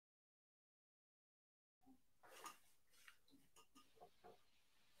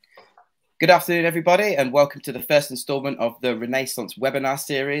Good afternoon, everybody, and welcome to the first installment of the Renaissance webinar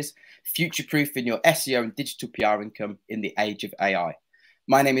series, Future-Proofing Your SEO and Digital PR Income in the Age of AI.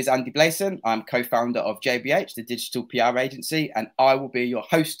 My name is Andy Blason. I'm co-founder of JBH, the digital PR agency, and I will be your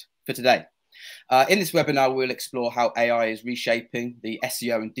host for today. In this webinar, we'll explore how AI is reshaping the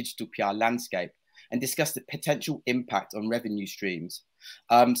SEO and digital PR landscape and discuss the potential impact on revenue streams.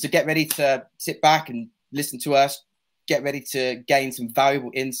 So get ready to sit back and listen to us. Get ready to gain some valuable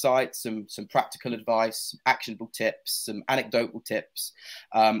insights, some practical advice, some actionable tips, some anecdotal tips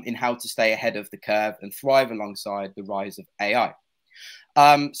in how to stay ahead of the curve and thrive alongside the rise of AI.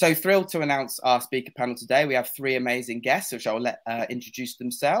 So thrilled to announce our speaker panel today. We have three amazing guests, which I'll let introduce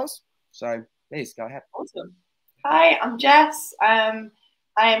themselves. So please go ahead. Awesome. Hi, I'm Jess. I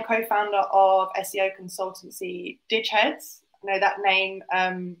am co-founder of SEO consultancy Digheads. I know that name,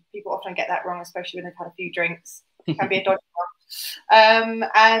 people often get that wrong, especially when they've had a few drinks. Can be a dodgy one.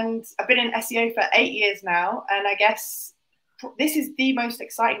 And I've been in SEO for 8 years now, and I guess this is the most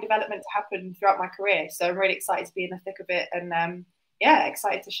exciting development to happen throughout my career. So I'm really excited to be in the thick of it, and yeah,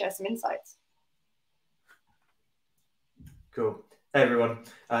 excited to share some insights. Cool. Hey everyone.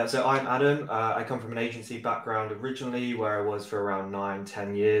 So I'm Adam. I come from an agency background originally, where I was for around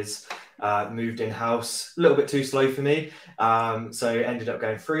 9-10 years. Moved in-house, a little bit too slow for me. So ended up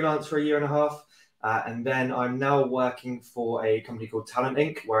going freelance for 1.5 years. And then I'm now working for a company called Talent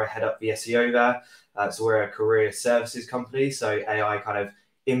Inc., where I head up the SEO there. So we're a career services company. So AI kind of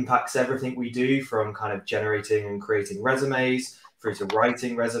impacts everything we do, from kind of generating and creating resumes through to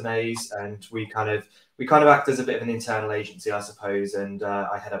writing resumes. And we kind of act as a bit of an internal agency, I suppose. And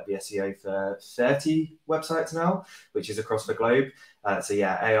I head up the SEO for 30 websites now, which is across the globe. So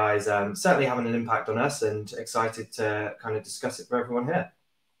yeah, AI is certainly having an impact on us, and excited to kind of discuss it for everyone here.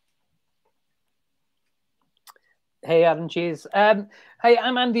 Hey, Adam, cheers. Hey,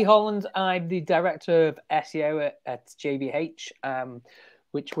 I'm Andy Holland. I'm the director of SEO at JBH,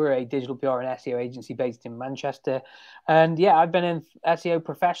 which we're a digital PR and SEO agency based in Manchester. And yeah, I've been in SEO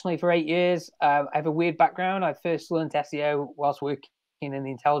professionally for 8 years. I have a weird background. I first learned SEO whilst working in the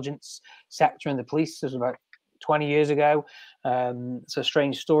intelligence sector in the police. This was about 20 years ago. It's a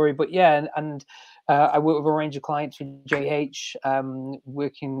strange story, but yeah, and I work with a range of clients for JH,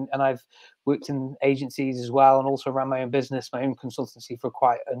 and I've worked in agencies as well, and also ran my own business, my own consultancy for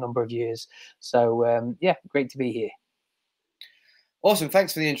quite a number of years. So yeah, great to be here. Awesome.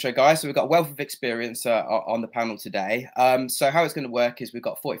 Thanks for the intro, guys. So we've got a wealth of experience on the panel today. So how it's going to work is we've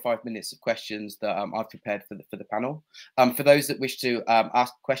got 45 minutes of questions that I've prepared for the panel. For those that wish to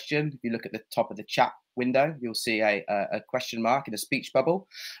ask a question, if you look at the top of the chat window, you'll see a question mark in a speech bubble.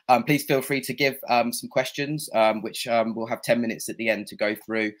 Please feel free to give some questions, which we'll have 10 minutes at the end to go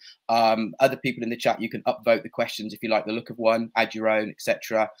through. Other people in the chat, you can upvote the questions if you like the look of one, add your own,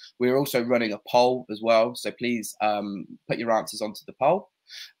 etc. We're also running a poll as well, so please put your answers onto the poll.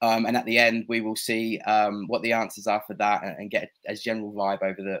 And at the end, we will see what the answers are for that, and get a general vibe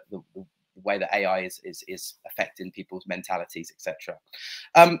over the way that AI is affecting people's mentalities, etc.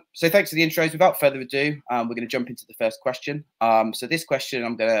 So thanks for the intros. Without further ado, we're going to jump into the first question. So this question,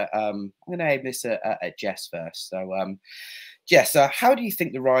 I'm going to aim this at Jess first. So Jess, how do you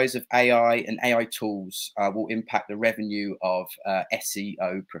think the rise of AI and AI tools will impact the revenue of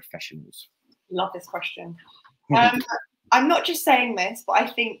SEO professionals? Love this question. I'm not just saying this, but I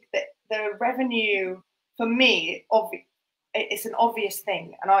think that the revenue, for me, it's an obvious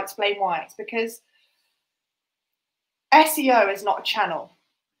thing, and I'll explain why. It's because SEO is not a channel.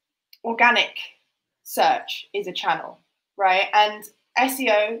 Organic search is a channel, right? And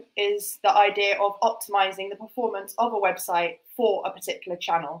SEO is the idea of optimizing the performance of a website for a particular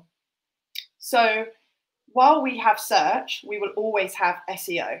channel. So while we have search, we will always have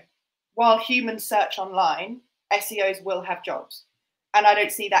SEO. While humans search online, SEOs will have jobs. And I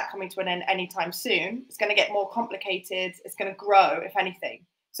don't see that coming to an end anytime soon. It's going to get more complicated. It's going to grow, if anything.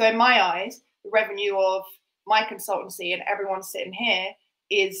 So in my eyes, the revenue of my consultancy and everyone sitting here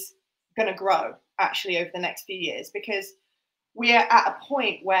is going to grow actually over the next few years, because we are at a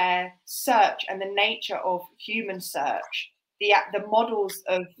point where search and the nature of human search, the models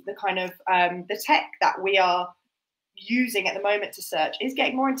of the kind of the tech that we are using at the moment to search is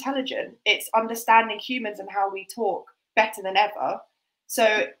getting more intelligent. It's understanding humans and how we talk better than ever.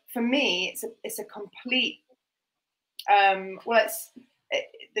 So for me, it's a complete,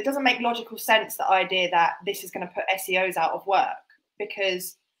 it doesn't make logical sense, the idea that this is going to put SEOs out of work,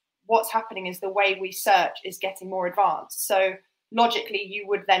 because what's happening is the way we search is getting more advanced. So logically, you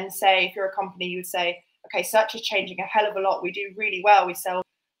would then say, if you're a company, you would say, okay, search is changing a hell of a lot. We do really well. We sell,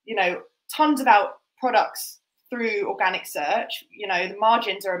 tons of our products through organic search. The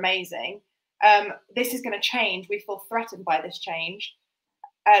margins are amazing. this is going to change. We feel threatened by this change.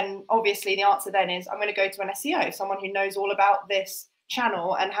 And obviously the answer then is I'm going to go to an SEO, someone who knows all about this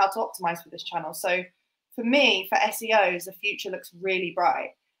channel and how to optimize for this channel. So for me, for SEOs, the future looks really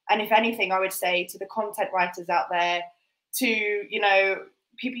bright. And if anything, I would say to the content writers out there, to, you know,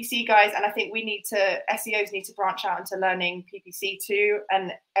 PPC guys, and I think SEOs need to branch out into learning PPC too,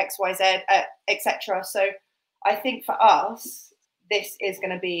 and XYZ, etc. So I think for us, this is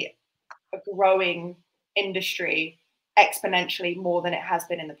going to be a growing industry exponentially more than it has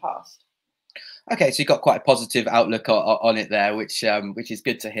been in the past. Okay, so you've got quite a positive outlook on it there, which is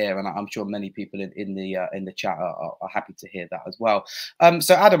good to hear, and I'm sure many people in the chat are happy to hear that as well.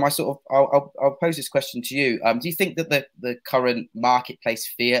 So Adam, I'll pose this question to you. Do you think that the current marketplace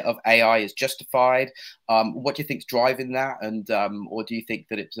fear of AI is justified? What do you think is driving that, and or do you think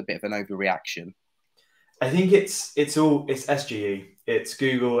that it's a bit of an overreaction? I think it's SGE, it's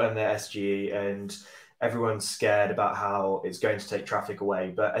Google and their SGE, and everyone's scared about how it's going to take traffic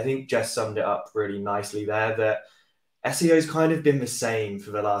away. But I think Jess summed it up really nicely there, that SEO's kind of been the same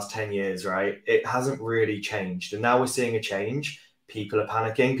for the last 10 years, right? It hasn't really changed. And now we're seeing a change. People are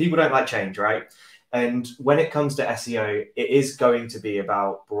panicking. People don't like change, right? And when it comes to SEO, it is going to be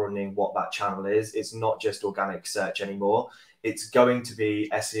about broadening what that channel is. It's not just organic search anymore. It's going to be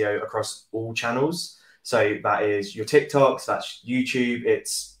SEO across all channels. So that is your TikToks, that's YouTube,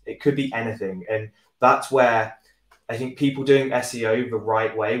 it could be anything. And that's where I think people doing SEO the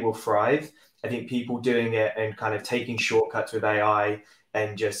right way will thrive. I think people doing it and kind of taking shortcuts with AI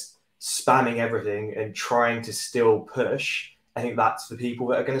and just spamming everything and trying to still push, I think that's the people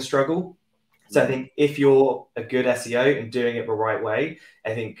that are going to struggle. So I think if you're a good SEO and doing it the right way,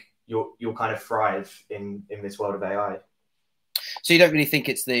 I think you'll kind of thrive in this world of AI. So you don't really think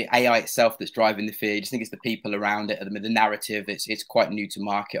it's the AI itself that's driving the fear? You just think it's the people around it, the narrative. It's quite new to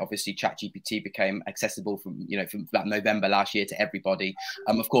market. Obviously, ChatGPT became accessible from about November last year to everybody.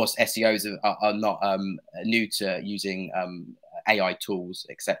 Of course, SEOs are not new to using AI tools,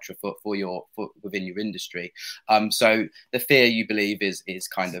 etc. for within your industry. So the fear, you believe, is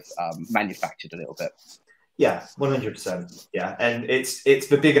kind of manufactured a little bit. Yeah, 100%. Yeah, and it's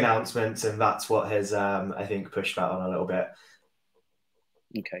the big announcements, and that's what has I think pushed that on a little bit.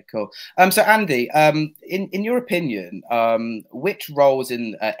 Okay, cool. So Andy, in your opinion, which roles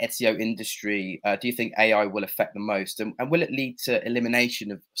in SEO industry do you think AI will affect the most, and will it lead to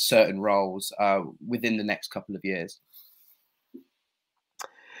elimination of certain roles within the next couple of years?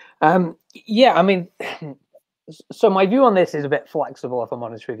 Yeah, I mean, so my view on this is a bit flexible, if I'm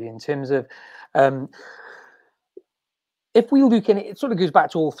honest with you, in terms of if we look in, it sort of goes back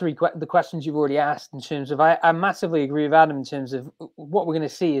to all three the questions you've already asked in terms of, I massively agree with Adam in terms of what we're going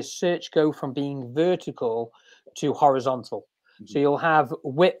to see is search go from being vertical to horizontal. Mm-hmm. So you'll have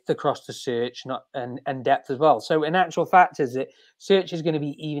width across the search, and depth as well. So in actual fact is that search is going to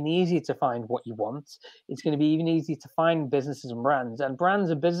be even easier to find what you want. It's going to be even easier to find businesses and brands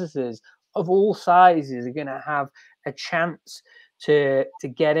and businesses of all sizes are going to have a chance to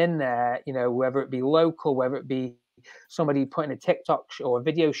get in there, you know, whether it be local, whether it be somebody putting a TikTok or a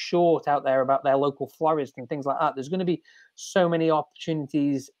video short out there about their local florist and things like that. There's going to be so many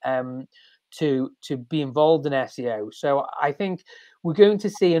opportunities to be involved in SEO. So I think we're going to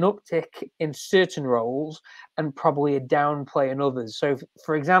see an uptick in certain roles and probably a downplay in others. So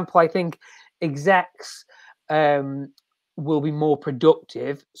for example, I think execs will be more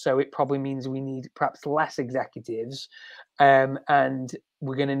productive. So it probably means we need perhaps less executives, and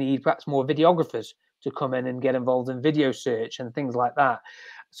we're going to need perhaps more videographers to come in and get involved in video search and things like that.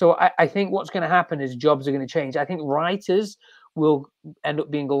 So I think what's going to happen is jobs are going to change. I think writers will end up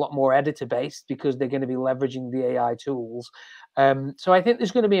being a lot more editor-based because they're going to be leveraging the AI tools. So I think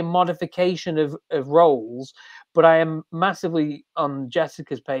there's going to be a modification of roles, but I am massively on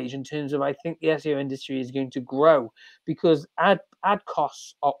Jessica's page in terms of I think the SEO industry is going to grow because ad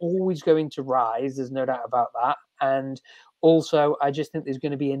costs are always going to rise. There's no doubt about that. And also, I just think there's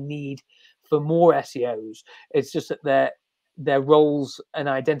going to be a need for more SEOs. It's just that their roles and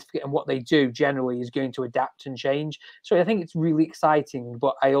identify and what they do generally is going to adapt and change. So I think it's really exciting,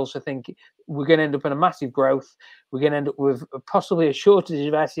 but I also think we're going to end up in a massive growth. We're going to end up with possibly a shortage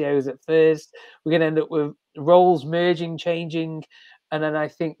of SEOs at first. We're going to end up with roles merging, changing, and then I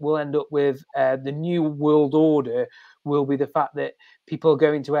think we'll end up with the new world order will be the fact that people are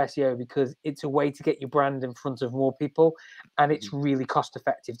going to SEO because it's a way to get your brand in front of more people, and it's really cost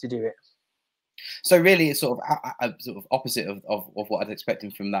effective to do it. So really, it's sort of sort of opposite of what I was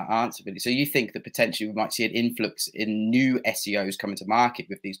expecting from that answer, really. So you think that potentially we might see an influx in new SEOs coming to market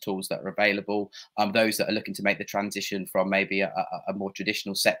with these tools that are available, those that are looking to make the transition from maybe a more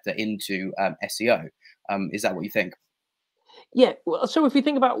traditional sector into SEO. Is that what you think? Yeah, well, so if you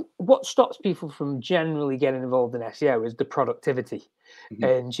think about what stops people from generally getting involved in SEO is the productivity.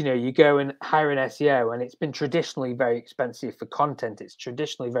 And you go and hire an SEO, and it's been traditionally very expensive for content. It's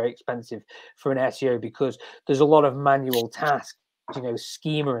traditionally very expensive for an SEO because there's a lot of manual tasks,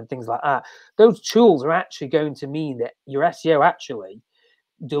 schema and things like that. Those tools are actually going to mean that your SEO actually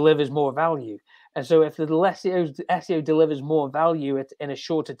delivers more value. And so if the SEO delivers more value in a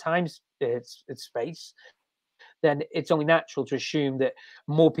shorter time space, then it's only natural to assume that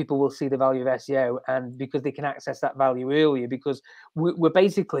more people will see the value of SEO, and because they can access that value earlier, because we're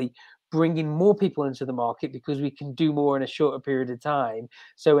basically bringing more people into the market because we can do more in a shorter period of time.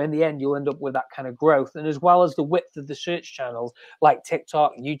 So in the end, you'll end up with that kind of growth. And as well as the width of the search channels like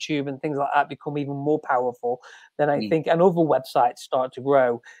TikTok, YouTube, and things like that become even more powerful, then I think, and other websites start to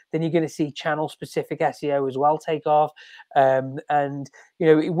grow, then you're going to see channel specific SEO as well take off. And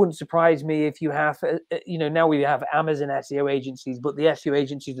it wouldn't surprise me if you have, now we have Amazon SEO agencies, but the SEO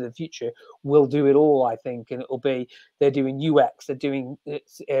agencies of the future will do it all, I think. And it'll be, they're doing UX, they're doing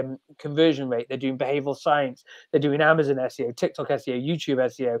conversion rate, they're doing behavioral science, they're doing Amazon SEO, TikTok SEO, YouTube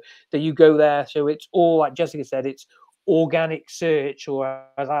SEO, that you go there. So it's all, like Jessica said, it's organic search, or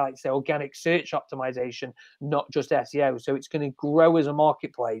as I like to say, organic search optimization, not just SEO. So it's going to grow as a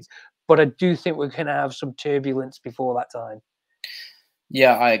marketplace, but I do think we're going to have some turbulence before that time.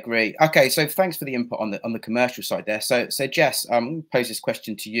 Yeah, I agree. Okay, so thanks for the input on the commercial side there. So Jess, pose this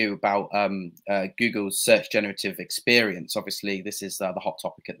question to you about Google's search generative experience. Obviously, this is the hot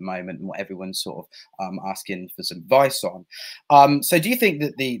topic at the moment, and what everyone's sort of asking for some advice on. So, do you think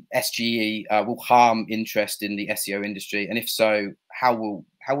that the SGE will harm interest in the SEO industry, and if so, how will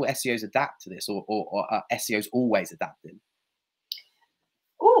SEOs adapt to this, or are SEOs always adapting?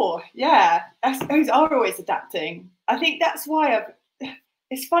 Oh, yeah, SEOs are always adapting. I think that's why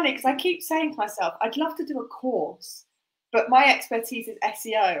it's funny because I keep saying to myself, I'd love to do a course, but my expertise is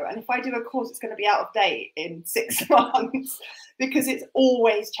SEO. And if I do a course, it's going to be out of date in 6 months because it's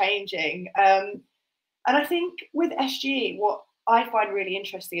always changing. And I think with SGE, what I find really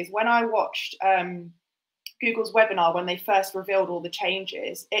interesting is when I watched Google's webinar, when they first revealed all the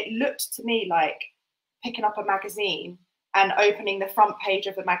changes, it looked to me like picking up a magazine and opening the front page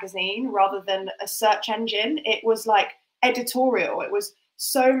of the magazine rather than a search engine. It was like editorial. It was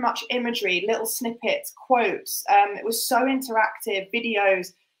so much imagery, little snippets, quotes. It was so interactive,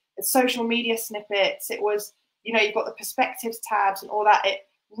 videos, social media snippets. It was, you've got the perspectives tabs and all that. It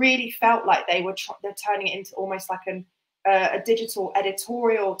really felt like they're turning it into almost like a digital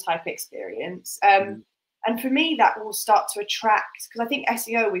editorial type experience. And for me, that will start to attract, because I think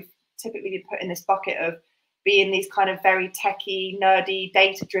SEO, we've typically been put in this bucket of being these kind of very techie, nerdy,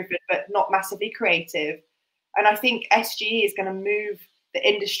 data-driven, but not massively creative. And I think SGE is going to move the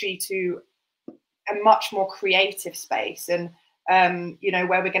industry to a much more creative space, and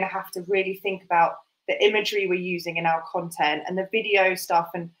where we're going to have to really think about the imagery we're using in our content and the video stuff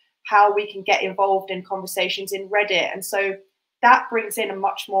and how we can get involved in conversations in Reddit. And so that brings in a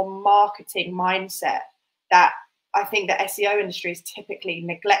much more marketing mindset that I think the SEO industry is typically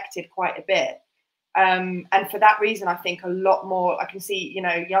neglected quite a bit. And for that reason, I think a lot more, I can see,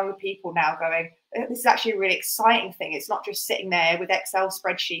 younger people now going, this is actually a really exciting thing. It's not just sitting there with Excel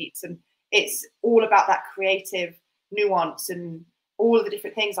spreadsheets, and it's all about that creative nuance and all of the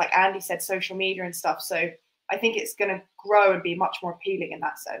different things, like Andy said, social media and stuff. So I think it's going to grow and be much more appealing in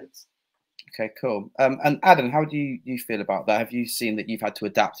that sense. Okay, cool. And Adam, how do you feel about that? Have you seen that you've had to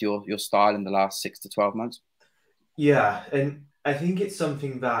adapt your style in the last 6 to 12 months? Yeah, and I think it's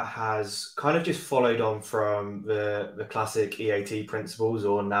something that has kind of just followed on from the classic EAT principles,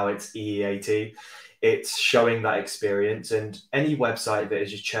 or now it's EEAT. It's showing that experience, and any website that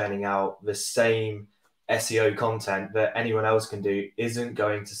is just churning out the same SEO content that anyone else can do isn't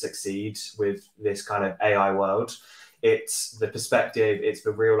going to succeed with this kind of AI world. It's the perspective, it's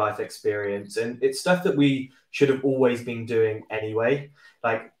the real life experience, and it's stuff that we should have always been doing anyway.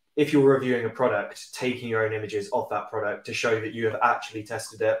 Like, if you're reviewing a product, taking your own images of that product to show that you have actually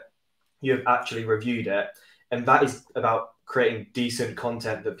tested it, you have actually reviewed it. And that is about creating decent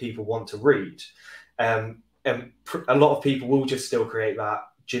content that people want to read. And a lot of people will just still create that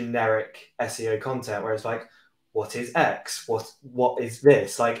generic SEO content where it's like, what is X? What is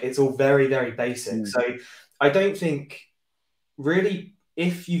this? Like, it's all very, very basic. So I don't think really,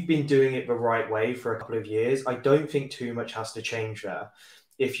 if you've been doing it the right way for a couple of years, I don't think too much has to change there.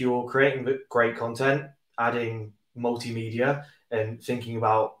 if you're creating great content, adding multimedia and thinking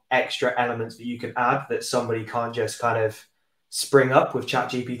about extra elements that you can add that somebody can't just kind of spring up with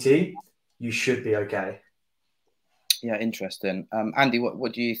ChatGPT, you should be okay. Yeah, interesting. Andy,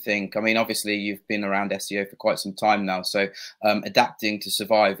 what do you think? I mean, obviously you've been around SEO for quite some time now, so adapting to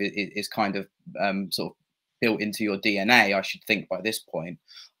survive is kind of sort of built into your DNA, I should think, by this point.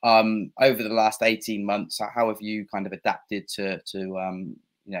 Over the last 18 months, how have you kind of adapted to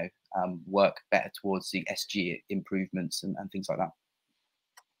work better towards the SG improvements and things like that?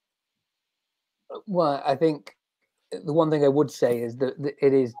 Well, I think the one thing I would say is that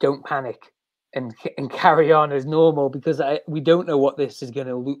it is don't panic and carry on as normal, because we don't know what this is going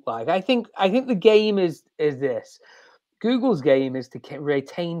to look like. I think the game is this. Google's game is to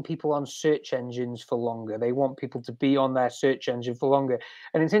retain people on search engines for longer. They want people to be on their search engine for longer.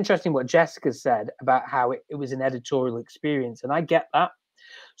 And it's interesting what Jessica said about how it was an editorial experience, and I get that.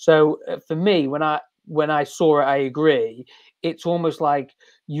 So for me, when I saw it, I agree. It's almost like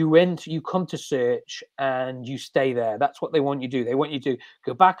you come to search and you stay there. That's what they want you to do. They want you to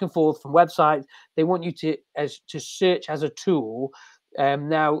go back and forth from websites. They want you to search as a tool.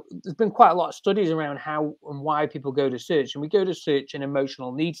 Now, there's been quite a lot of studies around how and why people go to search, and we go to search in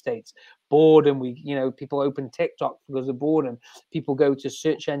emotional need states, boredom. People open TikTok because of boredom. People go to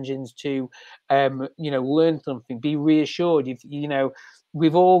search engines to, learn something, be reassured.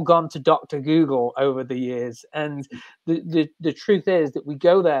 We've all gone to Dr. Google over the years, and the truth is that we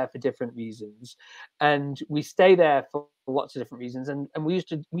go there for different reasons, and we stay there for lots of different reasons. And we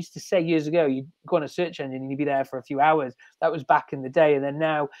used to say years ago, you'd go on a search engine and you'd be there for a few hours. That was back in the day, and then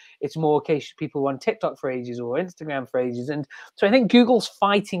now it's more case people on TikTok for ages or Instagram for ages. And so I think Google's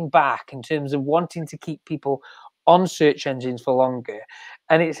fighting back in terms of wanting to keep people on search engines for longer,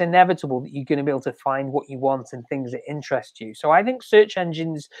 and it's inevitable that you're going to be able to find what you want and things that interest you. So I think search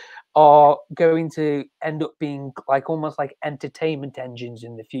engines are going to end up being almost like entertainment engines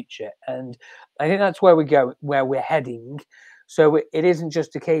in the future, and I think that's where we're heading. So it isn't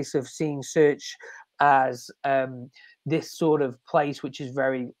just a case of seeing search as this sort of place which is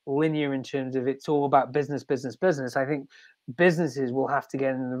very linear in terms of it's all about business. I think businesses will have to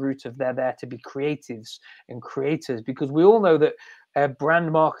get in the route of they're there to be creatives and creators, because we all know that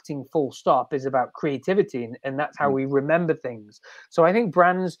brand marketing full stop is about creativity, and that's how we remember things. So I think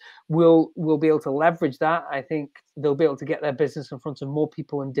brands will be able to leverage that. I think they'll be able to get their business in front of more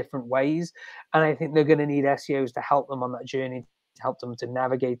people in different ways, and I think they're going to need SEOs to help them on that journey, to help them to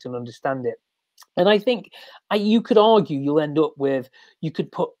navigate and understand it. And I think you could argue you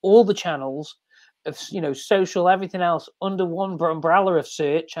could put all the channels of social, everything else under one umbrella of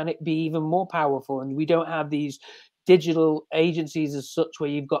search, and it'd be even more powerful. And we don't have these digital agencies as such where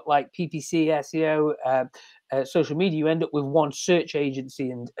you've got like PPC, SEO, social media. You end up with one search agency,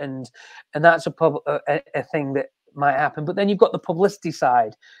 and that's a thing that might happen. But then you've got the publicity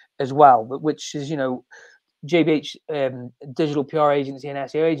side as well, which is JBH digital PR agency and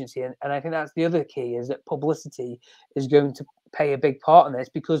SEO agency, and I think that's the other key, is that publicity is going to play a big part in this,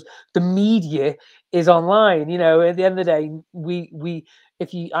 because the media is online. At the end of the day,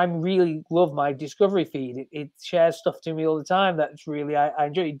 I really love my discovery feed. It shares stuff to me all the time that's really I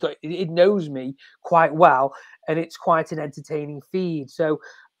enjoy. It knows me quite well, and it's quite an entertaining feed. So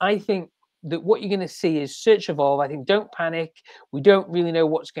I think that what you're going to see is search evolve. I think don't panic. We don't really know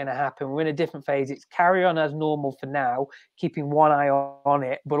what's going to happen. We're in a different phase. It's carry on as normal for now, keeping one eye on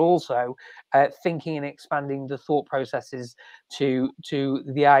it, but also thinking and expanding the thought processes to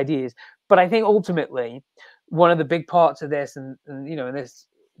the ideas. But I think ultimately, one of the big parts of this, and in this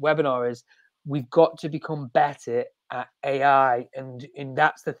webinar, is we've got to become better at AI, and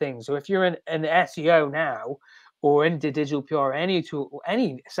that's the thing. So if you're an SEO now, or into digital PR, any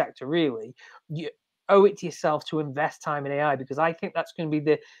sector really, you owe it to yourself to invest time in AI, because I think that's going to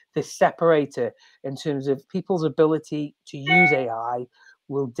be the separator in terms of people's ability to use AI.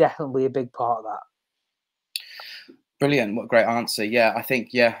 Will definitely be a big part of that. Brilliant. What a great answer. Yeah, I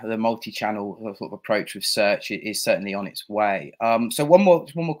think, the multi-channel sort of approach with search is certainly on its way. So one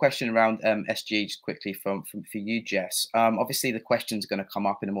more question around SG, just quickly for you, Jess. Obviously, the question's going to come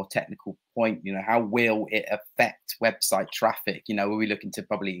up in a more technical point. How will it affect website traffic? Are we looking to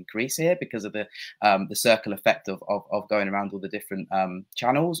probably increase here because of the circle effect of going around all the different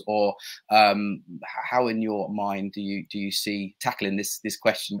channels, or how, in your mind, do you see tackling this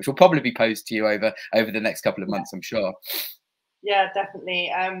question, which will probably be posed to you over the next couple of months, I'm sure? Yeah, definitely.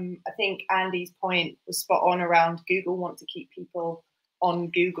 I think Andy's point was spot on around Google want to keep people on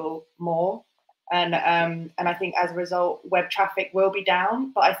Google more. And I think as a result, web traffic will be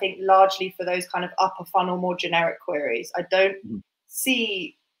down. But I think largely for those kind of upper funnel, more generic queries, I don't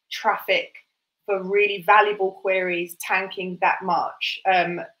see traffic for really valuable queries tanking that much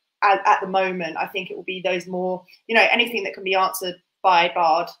at the moment. I think it will be those more, you know, anything that can be answered by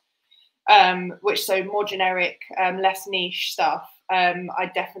Bard, which so more generic, less niche stuff.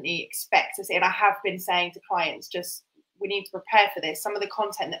 I definitely expect to see, and I have been saying to clients, just we need to prepare for this. Some of the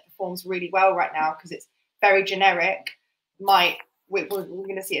content that performs really well right now, because it's very generic, we're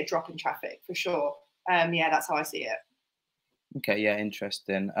going to see a drop in traffic for sure. Yeah, that's how I see it. Okay, yeah,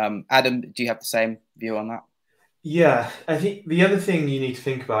 interesting. Adam, do you have the same view on that? Yeah, I think the other thing you need to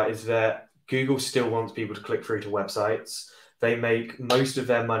think about is that Google still wants people to click through to websites. They make most of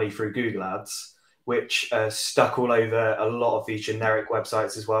their money through Google Ads, which are stuck all over a lot of these generic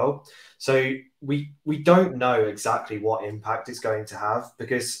websites as well. So we don't know exactly what impact it's going to have,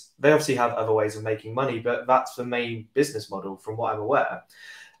 because they obviously have other ways of making money, but that's the main business model from what I'm aware.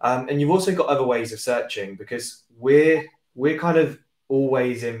 And you've also got other ways of searching, because we're kind of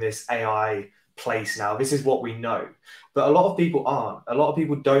always in this AI place now. This is what we know, but a lot of people aren't. A lot of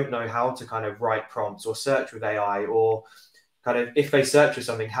people don't know how to kind of write prompts or search with AI, or kind of, if they search for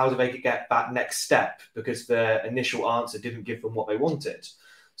something, how do they get that next step, because the initial answer didn't give them what they wanted.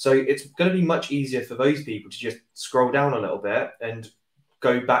 So it's going to be much easier for those people to just scroll down a little bit and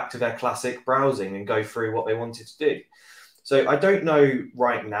go back to their classic browsing and go through what they wanted to do. So I don't know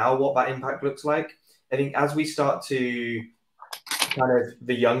right now what that impact looks like. I think as we start to kind of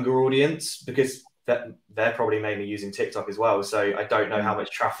the younger audience, because they're probably mainly using TikTok as well. So I don't know how much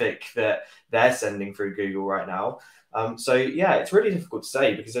traffic that they're sending through Google right now. So yeah, it's really difficult to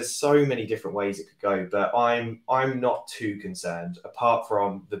say, because there's so many different ways it could go. But I'm not too concerned, apart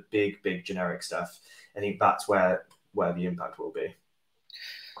from the big generic stuff. I think that's where the impact will be.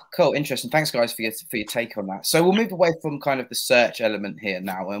 Cool, interesting. Thanks, guys, for your take on that. So we'll move away from kind of the search element here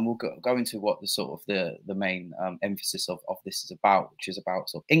now, and we'll go into what the sort of the main emphasis of this is about, which is about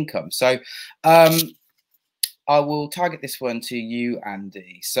sort of income. So I will target this one to you,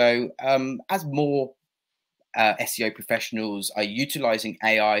 Andy. So as more SEO professionals are utilizing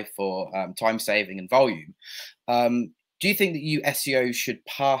AI for time saving and volume, do you think that you SEOs should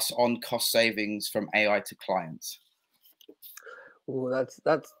pass on cost savings from AI to clients? Oh,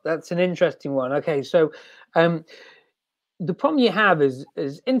 that's an interesting one. Okay, so the problem you have is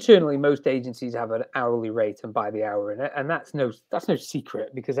internally most agencies have an hourly rate and by the hour, and that's no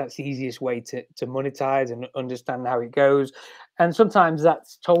secret, because that's the easiest way to monetize and understand how it goes. And sometimes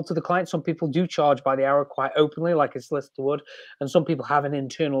that's told to the client. Some people do charge by the hour quite openly, like a solicitor would, and some people have an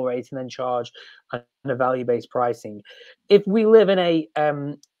internal rate and then charge on a value-based pricing. If we live in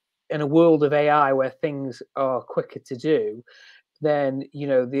a world of AI where things are quicker to do, then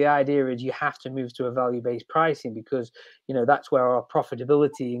the idea is you have to move to a value-based pricing, because that's where our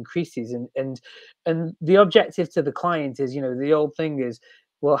profitability increases, and the objective to the client is, the old thing is,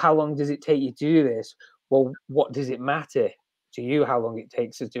 well, how long does it take you to do this? Well, what does it matter to you how long it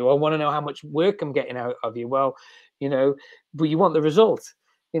takes us to do? I want to know how much work I'm getting out of you. Well, but you want the result.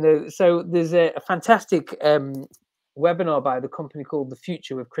 So there's a fantastic webinar by the company called The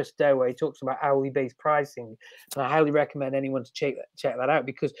Future with Chris Doe, where he talks about hourly based pricing, and I highly recommend anyone to check that out,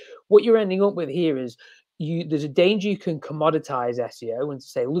 because what you're ending up with here is there's a danger you can commoditize SEO and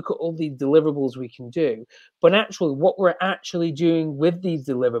say, look at all these deliverables we can do, but actually what we're actually doing with these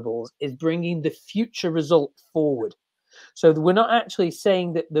deliverables is bringing the future result forward. So we're not actually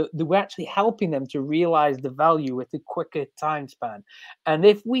saying that we're actually helping them to realize the value with a quicker time span. And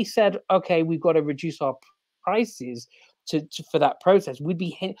if we said, okay, we've got to reduce our prices for that process, we'd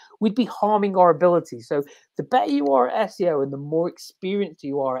be harming our ability. So the better you are at SEO and the more experienced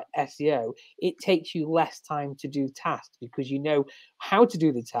you are at SEO, it takes you less time to do tasks, because you know how to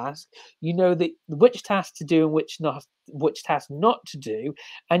do the task, you know which task to do and which task not to do,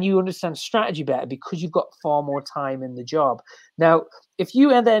 and you understand strategy better because you've got far more time in the job. Now, if you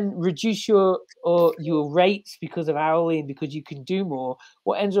then reduce your rates because of hourly and because you can do more,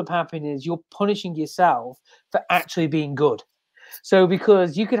 what ends up happening is you're punishing yourself for actually being good. So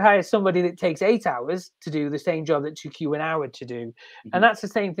because you could hire somebody that takes 8 hours to do the same job that took you an hour to do. Mm-hmm. And that's the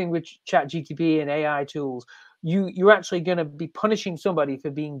same thing with ChatGPT and AI tools. You're actually going to be punishing somebody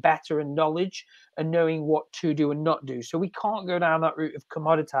for being better in knowledge and knowing what to do and not do. So we can't go down that route of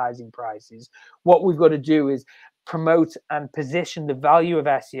commoditizing prices. What we've got to do is promote and position the value of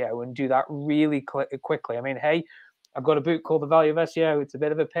SEO and do that really quickly. I mean, hey, I've got a book called The Value of SEO. It's a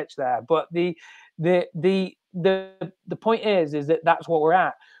bit of a pitch there, but the point is that that's what we're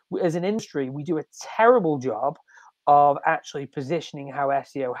at. As an industry, we do a terrible job of actually positioning how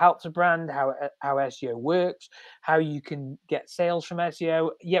SEO helps a brand, how SEO works, how you can get sales from SEO.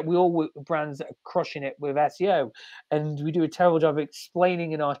 Yet we all work with brands that are crushing it with SEO, and we do a terrible job of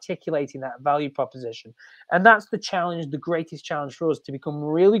explaining and articulating that value proposition. And that's the challenge, the greatest challenge for us, to become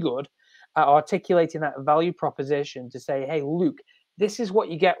really good at articulating that value proposition, to say, hey, Luke, this is what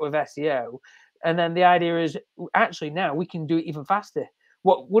you get with SEO. And then the idea is, actually now we can do it even faster.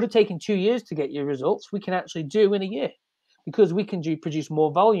 What would have taken 2 years to get your results, we can actually do in a year, because we can produce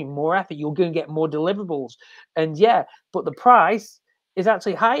more volume, more effort. You're going to get more deliverables. And yeah, but the price is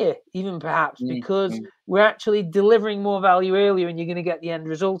actually higher, even perhaps, because we're actually delivering more value earlier, and you're going to get the end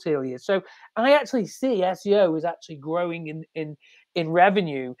result earlier. So I actually see SEO is actually growing in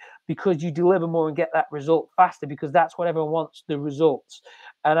revenue, because you deliver more and get that result faster, because that's what everyone wants, the results.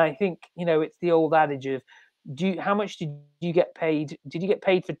 And I think, it's the old adage of, how much did you get paid? Did you get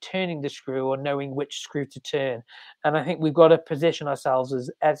paid for turning the screw, or knowing which screw to turn? And I think we've got to position ourselves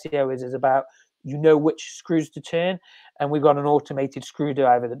as SEO is about, which screws to turn, and we've got an automated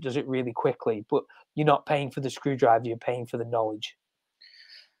screwdriver that does it really quickly. But you're not paying for the screwdriver, you're paying for the knowledge.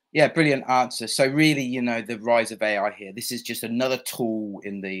 Yeah, brilliant answer. So really, the rise of AI here, this is just another tool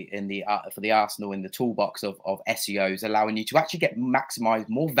for the arsenal, in the toolbox of SEOs, allowing you to actually maximize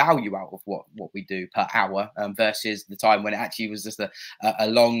more value out of what we do per hour, versus the time when it actually was just a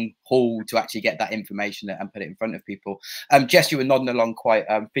long haul to actually get that information and put it in front of people. Jess, you were nodding along quite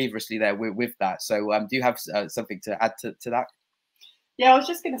feverishly there with that. So do you have something to add to that? Yeah, I was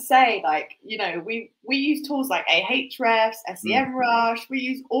just going to say, we use tools like Ahrefs, SEMrush. We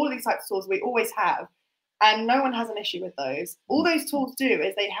use all these types of tools. We always have, and no one has an issue with those. All those tools do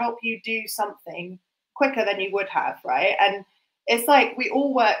is they help you do something quicker than you would have, right? And it's like we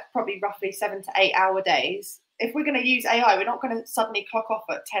all work probably roughly 7 to 8 hour days. If we're going to use AI, we're not going to suddenly clock off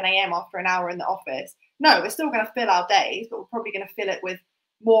at 10 a.m. after an hour in the office. No, we're still going to fill our days, but we're probably going to fill it with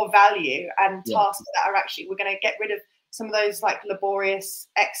more value and tasks that are actually, we're going to get rid of some of those laborious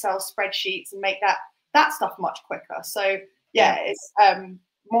Excel spreadsheets and make that stuff much quicker. So yeah, it's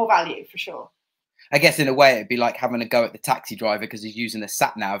more value for sure. I guess in a way it'd be like having a go at the taxi driver because he's using a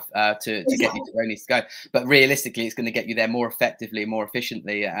sat nav to get you to where he needs to go. But realistically, it's going to get you there more effectively, more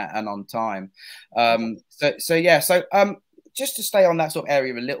efficiently, and on time. Just to stay on that sort of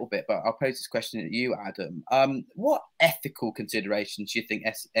area a little bit, but I'll pose this question to you, Adam. What ethical considerations do you think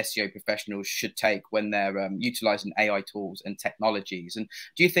SEO professionals should take when they're utilizing AI tools and technologies? And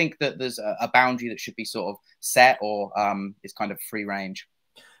do you think that there's a boundary that should be sort of set, or is kind of free range?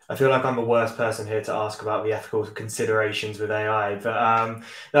 I feel like I'm the worst person here to ask about the ethical considerations with AI, but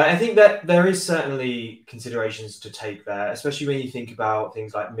I think that there is certainly considerations to take there, especially when you think about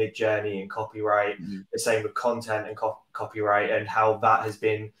things like Mid-Journey and copyright, the same with content and copyright, and how that has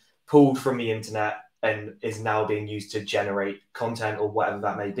been pulled from the internet and is now being used to generate content or whatever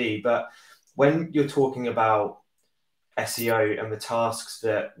that may be. But when you're talking about SEO and the tasks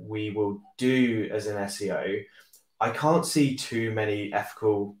that we will do as an SEO, I can't see too many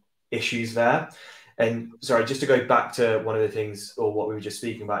ethical issues there. And sorry, just to go back to one of the things, or what we were just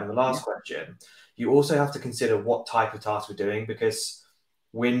speaking about in the last question, you also have to consider what type of task we're doing, because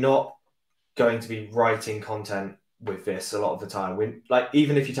we're not going to be writing content with this a lot of the time.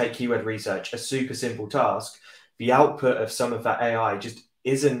 Even if you take keyword research, a super simple task, the output of some of that AI just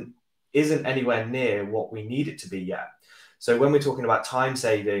isn't anywhere near what we need it to be yet. So when we're talking about time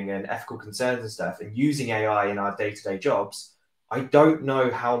saving and ethical concerns and stuff, and using AI in our day-to-day jobs, I don't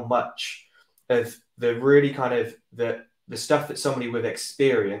know how much of the really kind of the stuff that somebody with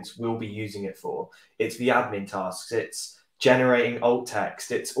experience will be using it for. It's the admin tasks, it's generating alt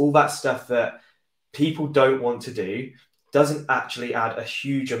text, it's all that stuff that people don't want to do, doesn't actually add a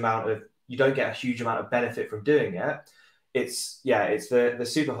huge amount of, you don't get a huge amount of benefit from doing it. It's the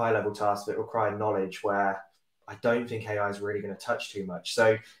super high level tasks that require knowledge, where I don't think AI is really going to touch too much.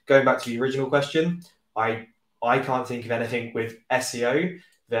 So going back to the original question, I can't think of anything with SEO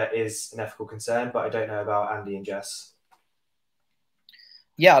that is an ethical concern, but I don't know about Andy and Jess.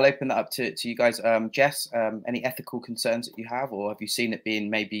 Yeah, I'll open that up to you guys. Jess, any ethical concerns that you have, or have you seen it being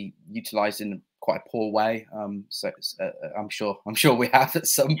maybe utilized in quite a poor way? I'm sure we have at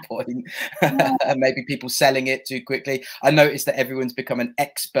some point. Maybe people selling it too quickly. I noticed that everyone's become an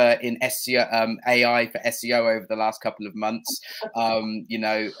expert in SEO, AI for SEO over the last couple of months. Gone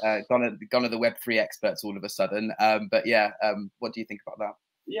are the Web3 experts all of a sudden. But yeah, what do you think about that?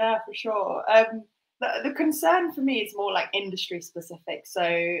 Yeah, for sure. The concern for me is more like industry specific. So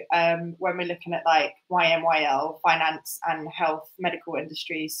when we're looking at like YMYL, finance and health, medical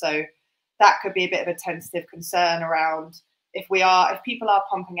industries, so that could be a bit of a tentative concern around if people are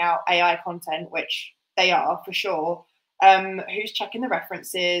pumping out AI content, which they are for sure. Who's checking the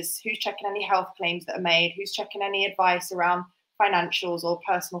references? Who's checking any health claims that are made? Who's checking any advice around financials or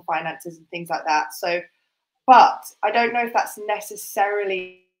personal finances and things like that? So, but I don't know if that's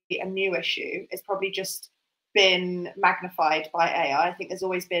necessarily a new issue. It's probably just been magnified by AI. I think there's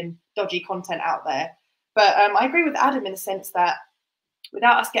always been dodgy content out there. But I agree with Adam in the sense that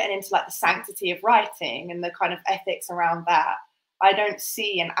without us getting into like the sanctity of writing and the kind of ethics around that, I don't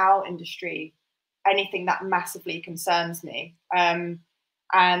see in our industry anything that massively concerns me.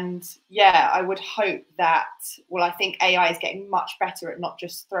 And yeah, I would hope that, well, I think AI is getting much better at not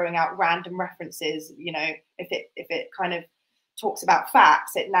just throwing out random references. You know, if it kind of talks about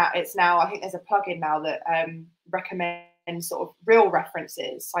facts, it's now I think there's a plugin now that recommends sort of real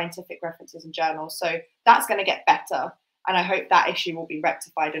references, scientific references in journals. So that's going to get better. And I hope that issue will be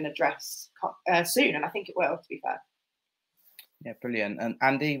rectified and addressed soon. And I think it will, to be fair. Yeah, brilliant. And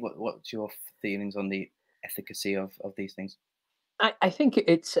Andy, what's your feelings on the efficacy of these things? I think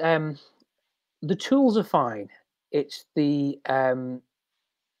it's the tools are fine. It's the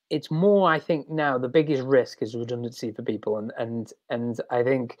it's more, I think now the biggest risk is redundancy for people, and I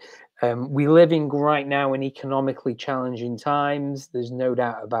think we living right now in economically challenging times. There's no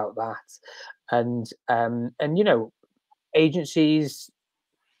doubt about that, and you know, agencies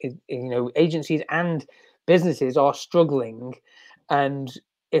and businesses are struggling, and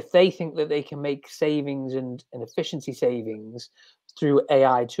if they think that they can make savings and efficiency savings through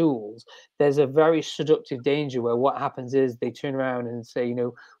AI tools, there's a very seductive danger where what happens is they turn around and say, you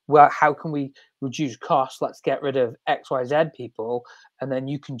know, well, how can we reduce costs? Let's get rid of XYZ people, and then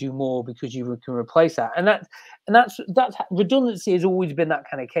you can do more because you can replace that. And that's redundancy has always been that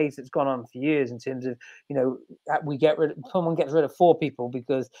kind of case that's gone on for years in terms of, you know, someone gets rid of 4 people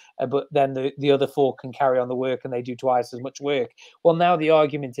because, but then the other 4 can carry on the work and they do twice as much work. Well, now the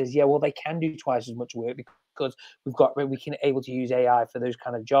argument is, yeah, well, they can do twice as much work because we can able to use AI for those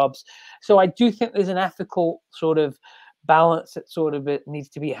kind of jobs. So I do think there's an ethical sort of balance that sort of it needs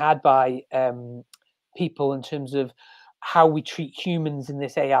to be had by people in terms of how we treat humans in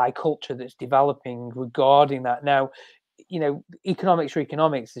this AI culture that's developing regarding that. Now, you know, economics for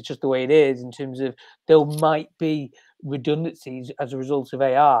economics, it's just the way it is in terms of there might be redundancies as a result of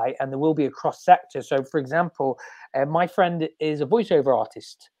AI, and there will be across sector. So, for example, my friend is a voiceover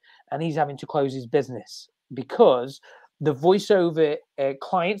artist, and he's having to close his business because the voiceover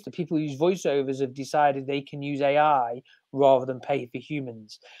clients, the people who use voiceovers, have decided they can use AI rather than pay for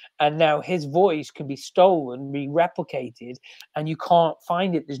humans. And now his voice can be stolen, re-replicated, and you can't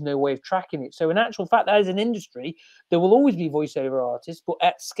find it. There's no way of tracking it. So in actual fact, that is an industry. There will always be voiceover artists, but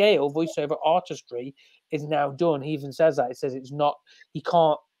at scale, voiceover artistry is now done. He even says that. He says it's not, he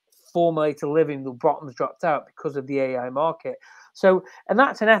can't formulate a living, the bottom's dropped out because of the AI market. So, and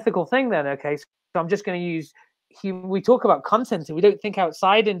that's an ethical thing then, okay? So I'm just going to use, we talk about content and we don't think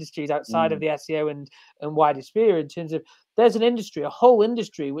outside industries, outside of the SEO and wider sphere in terms of there's an industry, a whole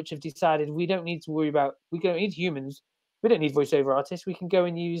industry, which have decided we don't need to worry about, we don't need humans, we don't need voiceover artists, we can go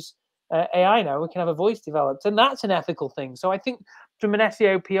and use AI now, we can have a voice developed. And that's an ethical thing. So I think from an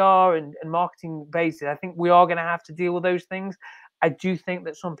SEO, PR and marketing basis, I think we are going to have to deal with those things. I do think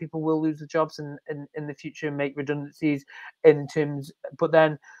that some people will lose the jobs in the future and make redundancies in terms, but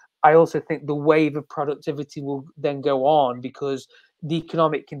then I also think the wave of productivity will then go on because the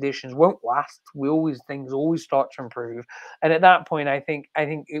economic conditions won't last. Things always start to improve, and at that point, I think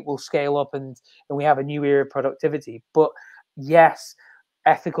it will scale up, and we have a new era of productivity. But yes,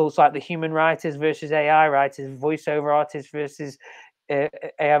 ethicals like the human writers versus AI writers, voiceover artists versus AI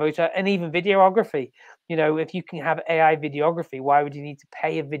voiceover, and even videography. You know, if you can have AI videography, why would you need to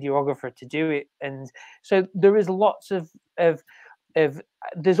pay a videographer to do it? And so there is lots of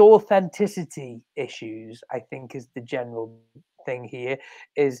there's authenticity issues, I think, is the general thing here.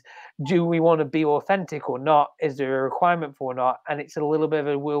 Is, do we want to be authentic or not? Is there a requirement for or not? And it's a little bit of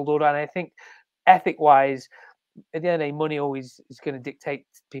a world order. And I think ethic wise, at the end of the day, money always is going to dictate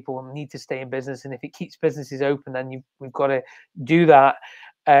people need to stay in business. And if it keeps businesses open, then we've got to do that.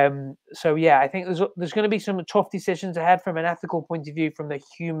 So yeah, I think there's going to be some tough decisions ahead from an ethical point of view, from the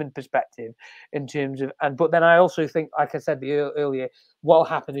human perspective, in terms of, but then I also think, like I said earlier, what will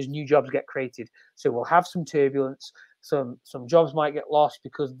happen is new jobs get created. So we'll have some turbulence. Some jobs might get lost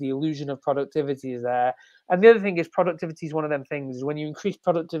because the illusion of productivity is there. And the other thing is, productivity is one of them things. When you increase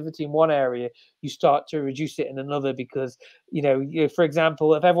productivity in one area, you start to reduce it in another because, you know, for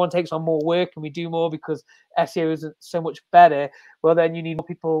example, if everyone takes on more work and we do more because SEO isn't so much better, well, then you need more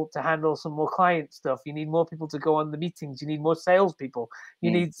people to handle some more client stuff. You need more people to go on the meetings. You need more salespeople. You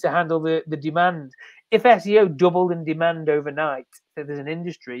need to handle the demand. If SEO doubled in demand overnight, there's an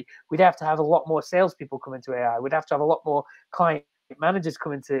industry, we'd have to have a lot more salespeople come into AI. We'd have to have a lot more client managers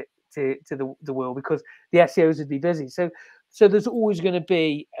come into the world, because the SEOs would be busy. So there's always going to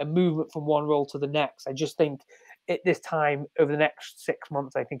be a movement from one role to the next. I just think at this time, over the next 6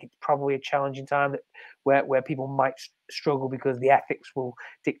 months, I think it's probably a challenging time where people might struggle, because the ethics will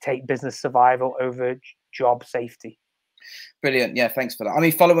dictate business survival over job safety. Brilliant. Yeah, thanks for that. I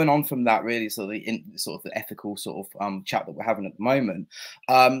mean, following on from that, really, sort of the ethical sort of chat that we're having at the moment.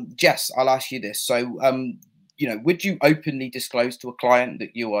 Jess, I'll ask you this. So, you know, would you openly disclose to a client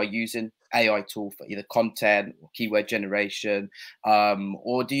that you are using AI tool for either content or keyword generation,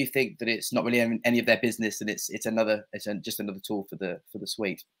 or do you think that it's not really any of their business and it's just another tool for the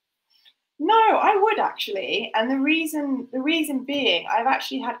suite? No, I would actually, and the reason being, I've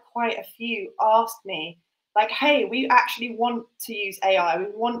actually had quite a few ask me, like, hey, we actually want to use AI.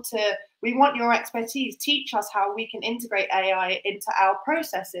 We want your expertise. Teach us how we can integrate AI into our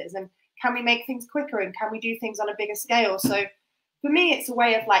processes, and can we make things quicker, and can we do things on a bigger scale? So for me, it's a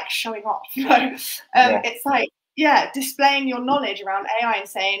way of like showing off. It's like, yeah, displaying your knowledge around AI and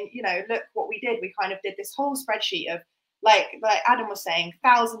saying, you know, look what we did. We kind of did this whole spreadsheet of, like Adam was saying,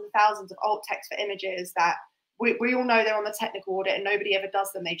 thousands and thousands of alt text for images that we all know they're on the technical audit and nobody ever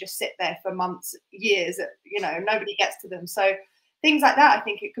does them. They just sit there for months, years, you know, nobody gets to them. So things like that, I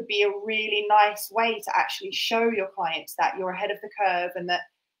think it could be a really nice way to actually show your clients that you're ahead of the curve and that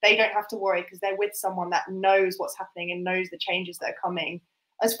they don't have to worry because they're with someone that knows what's happening and knows the changes that are coming.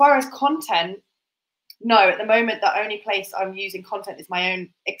 As far as content, no, at the moment, the only place I'm using content is my own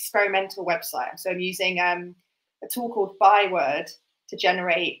experimental website. So I'm using a tool called Byword to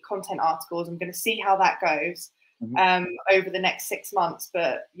generate content articles. I'm going to see how that goes over the next 6 months.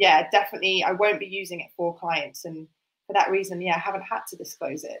 But yeah, definitely, I won't be using it for clients. And for that reason, yeah, I haven't had to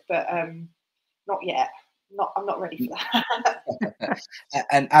disclose it, but not yet. I'm not ready for that.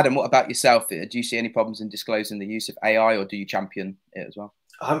 And Adam, what about yourself? Do you see any problems in disclosing the use of AI, or do you champion it as well?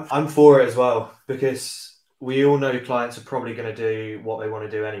 I'm for it as well, because we all know clients are probably going to do what they want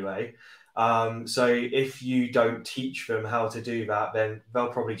to do anyway. So if you don't teach them how to do that, then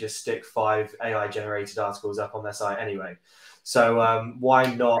they'll probably just stick 5 AI generated articles up on their site anyway. So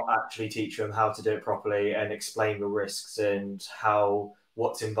why not actually teach them how to do it properly and explain the risks and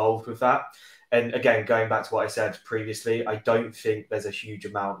what's involved with that? And again, going back to what I said previously, I don't think there's a huge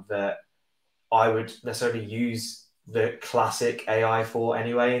amount that I would necessarily use the classic AI for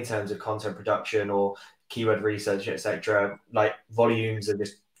anyway, in terms of content production or keyword research, etc. Like volumes are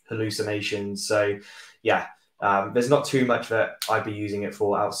just hallucinations. So yeah, there's not too much that I'd be using it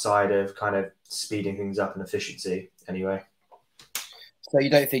for outside of kind of speeding things up and efficiency anyway. So you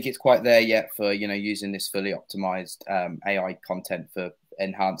don't think it's quite there yet for, you know, using this fully optimized AI content for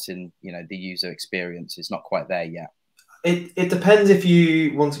enhancing, you know, the user experience? It's not quite there yet. It depends if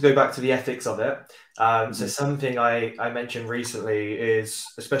you want to go back to the ethics of it. So something I mentioned recently is,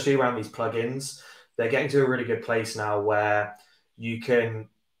 especially around these plugins, they're getting to a really good place now where you can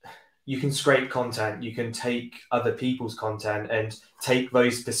scrape content, you can take other people's content and take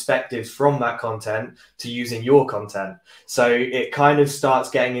those perspectives from that content to using your content. So it kind of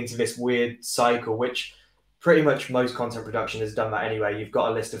starts getting into this weird cycle, which pretty much most content production has done that anyway. You've got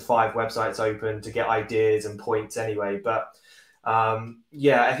a list of 5 websites open to get ideas and points anyway. But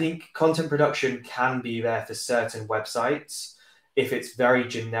yeah, I think content production can be there for certain websites if it's very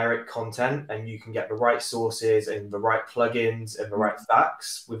generic content and you can get the right sources and the right plugins and the right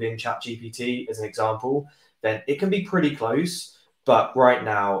facts within ChatGPT, as an example, then it can be pretty close. But right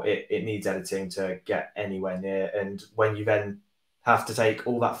now, it needs editing to get anywhere near. And when you then have to take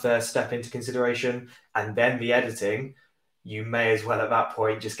all that first step into consideration and then the editing, you may as well at that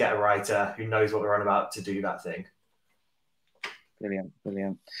point just get a writer who knows what they're on about to do that thing. Brilliant,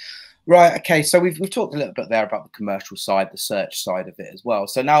 brilliant. Right, okay, so we've talked a little bit there about the commercial side, the search side of it as well.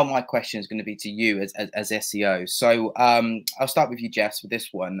 So now my question is going to be to you as SEO. So I'll start with you, Jess, with this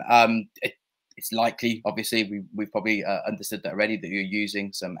one. It's likely, obviously, we've probably understood that already, that you're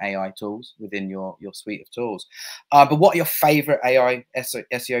using some AI tools within your suite of tools. But what are your favorite AI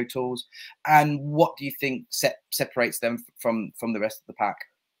SEO tools, and what do you think separates them from the rest of the pack?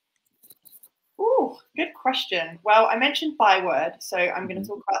 Oh, good question. Well, I mentioned Byword, so I'm going to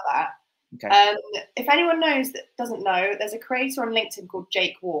talk about that. Okay. If anyone doesn't know, there's a creator on LinkedIn called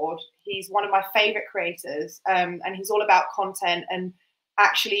Jake Ward. He's one of my favorite creators, and he's all about content and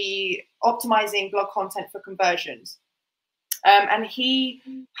actually optimizing blog content for conversions. And he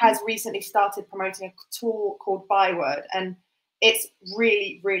has recently started promoting a tool called Byword, and it's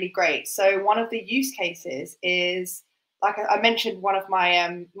really, really great. So one of the use cases is, like I mentioned, one of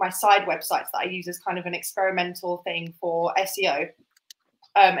my my side websites that I use as kind of an experimental thing for SEO.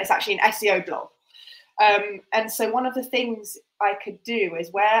 It's actually an SEO blog. And so one of the things I could do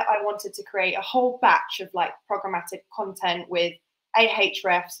is where I wanted to create a whole batch of like programmatic content with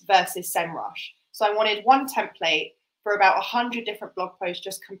Ahrefs versus SEMrush. So I wanted one template for about 100 different blog posts,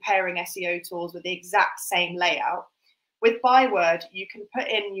 just comparing SEO tools with the exact same layout. With Byword, you can put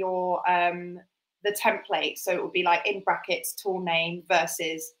in your the template. So it will be like in brackets tool name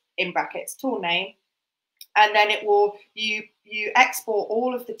versus in brackets tool name. And then it will, you export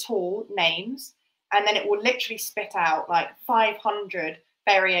all of the tool names, and then it will literally spit out like 500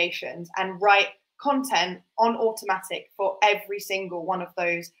 variations and write content on automatic for every single one of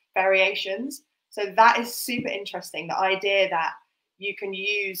those variations. So that is super interesting. The idea that you can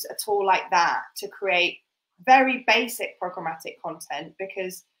use a tool like that to create very basic programmatic content,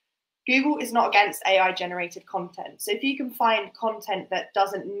 because Google is not against AI generated content. So if you can find content that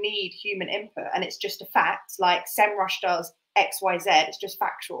doesn't need human input and it's just a fact, like SEMrush does XYZ, it's just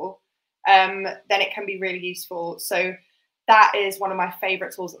factual, then it can be really useful. So that is one of my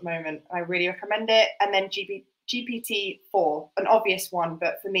favorite tools at the moment. I really recommend it. And then GPT-4, an obvious one,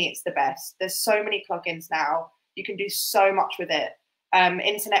 but for me, it's the best. There's so many plugins now. You can do so much with it.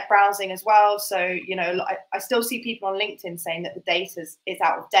 Internet browsing as well. So, you know, I still see people on LinkedIn saying that the data is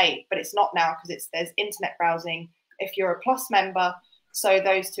out of date, but it's not now, because there's internet browsing if you're a Plus member. So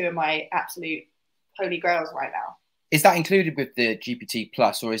those two are my absolute holy grails right now. Is that included with the GPT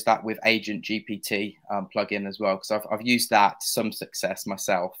Plus, or is that with Agent GPT plugin as well? Because I've used that to some success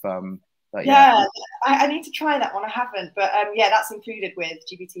myself. But yeah, I need to try that one. I haven't, but yeah, that's included with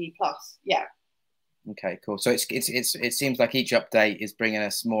GPT Plus. Yeah. Okay, cool. So it seems like each update is bringing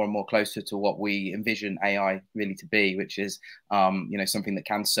us more and more closer to what we envision AI really to be, which is you know, something that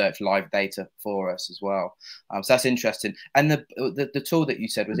can search live data for us as well. So that's interesting. And the tool that you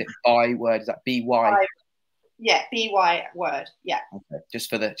said, was it Byword? Is that BY? Yeah, BY word. Yeah. Okay. Just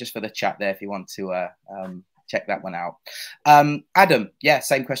for the chat there, if you want to check that one out. Adam, yeah,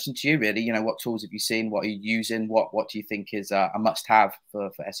 same question to you really. You know, what tools have you seen? What are you using? What do you think is a must-have for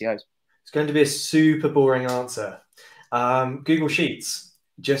SEOs? It's going to be a super boring answer. Google Sheets,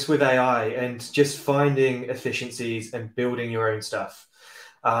 just with AI and just finding efficiencies and building your own stuff.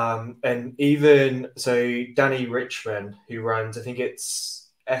 And even so, Danny Richmond, who runs, I think it's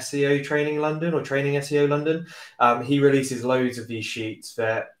SEO Training London or Training SEO London, he releases loads of these sheets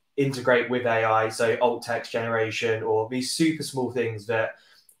that integrate with AI, so alt text generation or these super small things that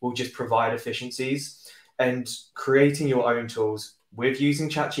will just provide efficiencies. And creating your own tools with using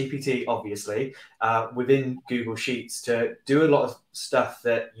ChatGPT, obviously, within Google Sheets to do a lot of stuff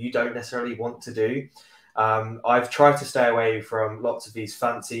that you don't necessarily want to do. I've tried to stay away from lots of these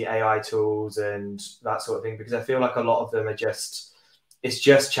fancy AI tools and that sort of thing, because I feel like a lot of them are it's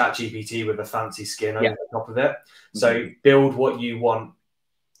just ChatGPT with a fancy skin over the top of it. So build what you want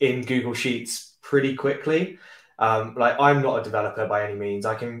in Google Sheets pretty quickly. Like, I'm not a developer by any means.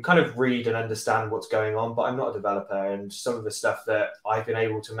 I can kind of read and understand what's going on, but I'm not a developer. And some of the stuff that I've been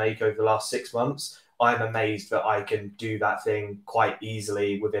able to make over the last 6 months, I'm amazed that I can do that thing quite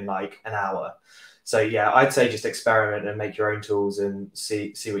easily within like an hour. So yeah, I'd say just experiment and make your own tools and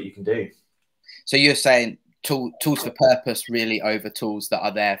see what you can do. So you're saying tools for purpose really over tools that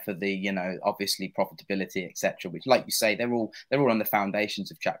are there for the, you know, obviously profitability, etc., which, like you say, they're all on the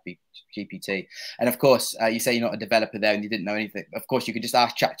foundations of ChatGPT. And of course, you say you're not a developer there and you didn't know anything. Of course, you could just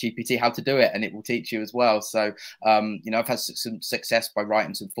ask ChatGPT how to do it and it will teach you as well. So you know, I've had some success by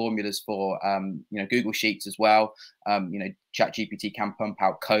writing some formulas for you know, Google Sheets as well. You know, ChatGPT can pump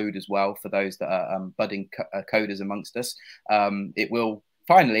out code as well for those that are budding coders amongst us. It will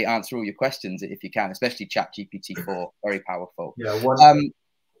finally answer all your questions if you can, especially ChatGPT-4, very powerful. Yeah,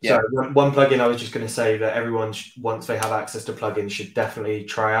 one plugin I was just going to say that everyone, once they have access to plugins, should definitely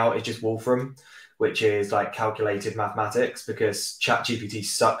try out is just Wolfram, which is like calculated mathematics, because ChatGPT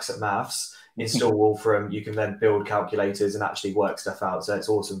sucks at maths. Install Wolfram, you can then build calculators and actually work stuff out. So it's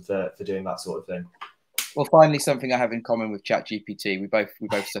awesome for doing that sort of thing. Well, finally, something I have in common with ChatGPT. We both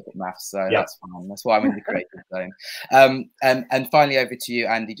suck at maths, so that's fine. That's why I'm in the creative zone. And finally, over to you,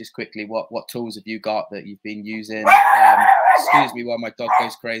 Andy. Just quickly, what tools have you got that you've been using? Excuse me while my dog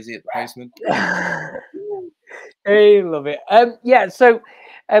goes crazy at the postman. Hey, love it. Yeah, so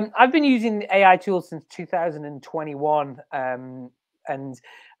I've been using AI tools since 2021, and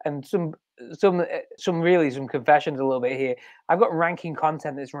some confessions a little bit here. I've got ranking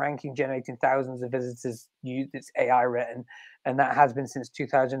content that's generating thousands of visitors. It's AI written, and that has been since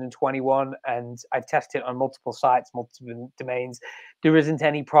 2021. And I've tested it on multiple sites, multiple domains. There isn't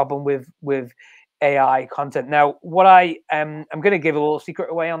any problem with AI content. Now, what I'm going to give a little secret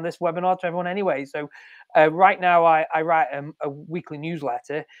away on this webinar to everyone anyway. So right now I write a weekly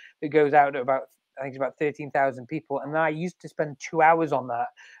newsletter that goes out to about, I think it's about 13,000 people. And I used to spend 2 hours on that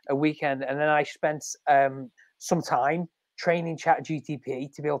a weekend. And then I spent some time training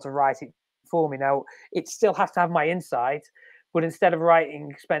ChatGTP to be able to write it for me. Now, it still has to have my insight, but instead of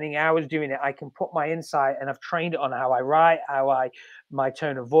spending hours doing it, I can put my insight, and I've trained it on how I write, my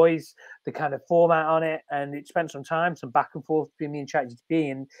tone of voice, the kind of format on it, and it spent some time, some back and forth between me and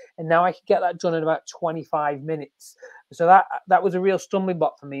ChatGPT, and now I can get that done in about 25 minutes. So that was a real stumbling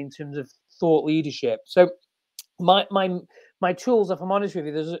block for me in terms of thought leadership. So my tools, if I'm honest with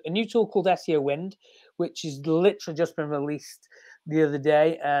you, there's a new tool called SEO Wind, which is literally just been released the other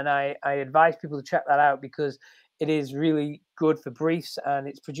day, and I advise people to check that out because it is really good for briefs, and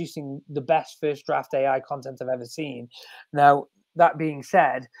it's producing the best first draft AI content I've ever seen. Now, that being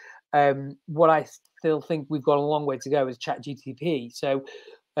said, what I still think we've got a long way to go is ChatGTP. So,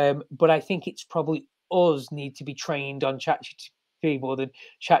 but I think it's probably us need to be trained on ChatGTP more than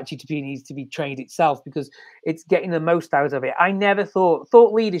ChatGTP needs to be trained itself, because it's getting the most out of it. I never thought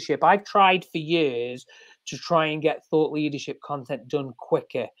leadership. I've tried for years to try and get thought leadership content done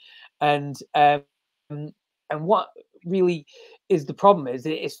quicker, and what really is the problem is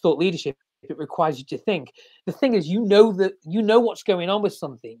it's thought leadership. It requires you to think. The thing is, you know what's going on with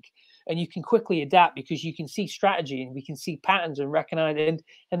something, and you can quickly adapt because you can see strategy and we can see patterns and recognize it.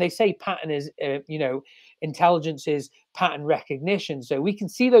 And they say pattern is, intelligence is pattern recognition. So we can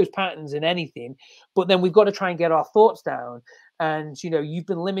see those patterns in anything, but then we've got to try and get our thoughts down. And, you've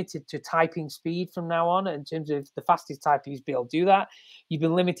been limited to typing speed from now on in terms of the fastest typer you be able to do that. You've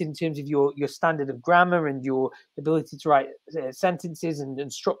been limited in terms of your standard of grammar and your ability to write sentences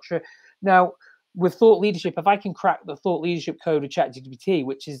and structure. Now, with thought leadership, if I can crack the thought leadership code of ChatGPT,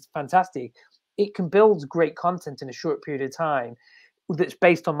 which is fantastic, it can build great content in a short period of time that's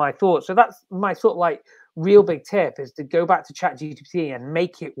based on my thoughts. So that's my sort of like real big tip, is to go back to ChatGPT and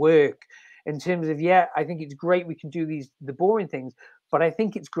make it work. In terms of, I think it's great we can do the boring things, but I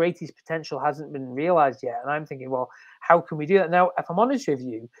think its greatest potential hasn't been realized yet. And I'm thinking, well, how can we do that? Now, if I'm honest with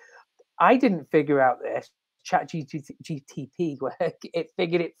you, I didn't figure out this. ChatGPT, it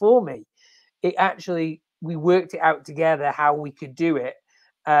figured it for me. We worked it out together how we could do it.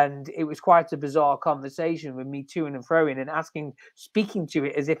 And it was quite a bizarre conversation with me to and fro and speaking to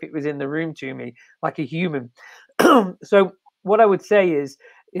it as if it was in the room to me, like a human. So what I would say is,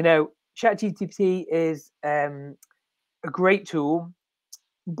 ChatGPT is a great tool,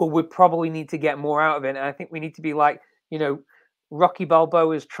 but we probably need to get more out of it. And I think we need to be like, Rocky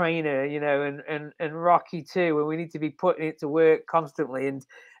Balboa's trainer, and Rocky too, and we need to be putting it to work constantly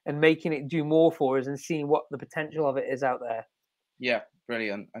and making it do more for us and seeing what the potential of it is out there. Yeah,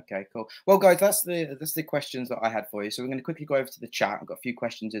 brilliant. Okay, cool. Well, guys, that's the questions that I had for you. So we're going to quickly go over to the chat. I've got a few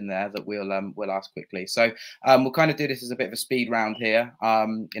questions in there that we'll ask quickly. So we'll kind of do this as a bit of a speed round here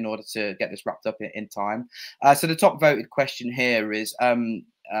in order to get this wrapped up in time. So the top voted question here is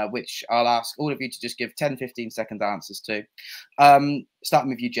which I'll ask all of you to just give 10-15 second answers to. Starting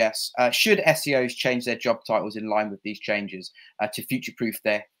with you, Jess. Should SEOs change their job titles in line with these changes to future-proof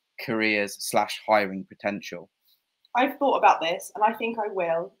their careers/hiring potential? I've thought about this and I think I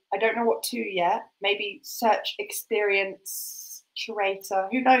will. I don't know what to yet. Maybe search experience curator.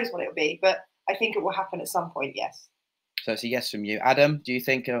 Who knows what it'll be, but I think it will happen at some point, yes. So it's a yes from you. Adam, do you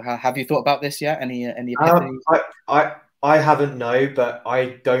think, have you thought about this yet? Any epiphanies? I haven't, no, but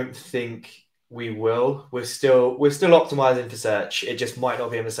I don't think we will. We're still optimizing for search. It just might not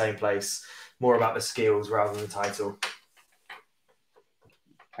be in the same place. More about the skills rather than the title.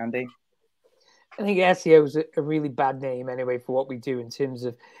 Andy? I think SEO is a really bad name anyway for what we do, in terms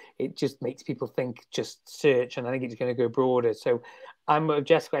of it just makes people think just search, and I think it's going to go broader. So I'm with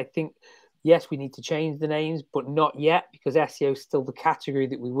Jessica. I think, yes, we need to change the names, but not yet, because SEO is still the category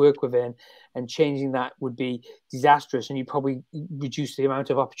that we work within, and changing that would be disastrous, and you probably reduce the amount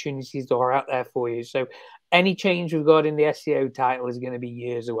of opportunities that are out there for you. So any change regarding the SEO title is going to be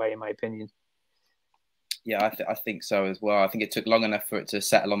years away, in my opinion. Yeah, I think so as well. I think it took long enough for it to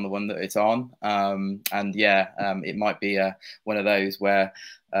settle on the one that it's on. It might be one of those where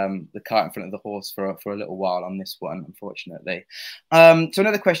the cart in front of the horse for a little while on this one, unfortunately. So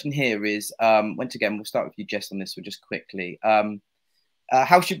another question here is, once again, we'll start with you, Jess, on this one just quickly.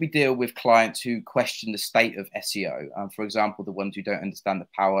 How should we deal with clients who question the state of SEO? For example, the ones who don't understand the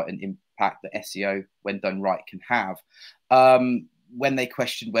power and impact that SEO, when done right, can have. When they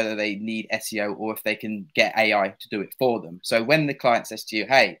question whether they need SEO or if they can get AI to do it for them. So when the client says to you,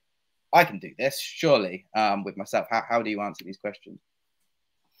 hey, I can do this, surely, with myself, how do you answer these questions?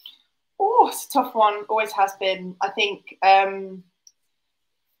 Oh, it's a tough one. Always has been. I think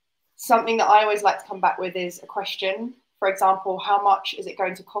something that I always like to come back with is a question. For example, how much is it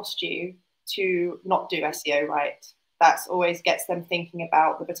going to cost you to not do SEO right? That's always gets them thinking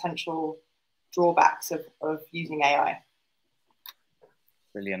about the potential drawbacks of using AI.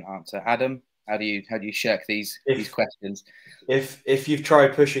 Brilliant answer. Adam, how do you shirk these questions? If you've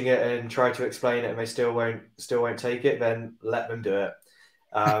tried pushing it and tried to explain it and they still won't take it, then let them do it.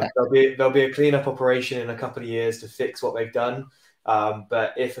 There'll be a cleanup operation in a couple of years to fix what they've done.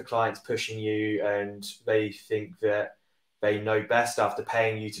 But if a client's pushing you and they think that they know best after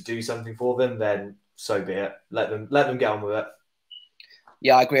paying you to do something for them, then so be it. Let them get on with it.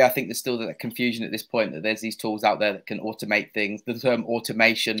 Yeah, I agree. I think there's still that confusion at this point that there's these tools out there that can automate things. The term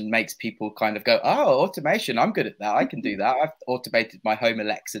automation makes people kind of go, oh, automation, I'm good at that. I can do that. I've automated my home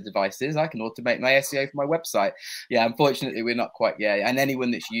Alexa devices. I can automate my SEO for my website. Yeah, unfortunately, we're not quite yet. And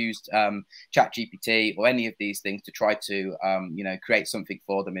anyone that's used ChatGPT or any of these things to try to, create something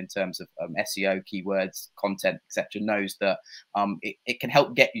for them in terms of SEO, keywords, content, etc., knows that it can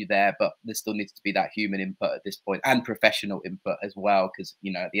help get you there, but there still needs to be that human input at this point and professional input as well, because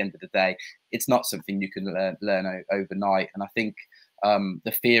at the end of the day, it's not something you can learn overnight. And I think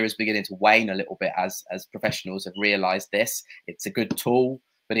the fear is beginning to wane a little bit as professionals have realized this. It's a good tool,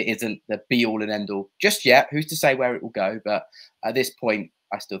 but it isn't the be all and end all just yet. Who's to say where it will go? But at this point,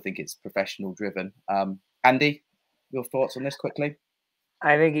 I still think it's professional driven. Andy, your thoughts on this quickly?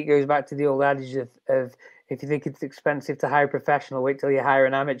 I think it goes back to the old adage of if you think it's expensive to hire a professional, wait till you hire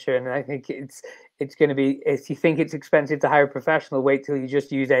an amateur. And I think it's going to be, if you think it's expensive to hire a professional, wait till you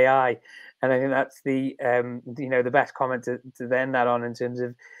just use AI. And I think that's the the best comment to then that on, in terms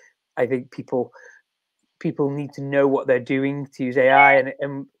of, I think people need to know what they're doing to use AI.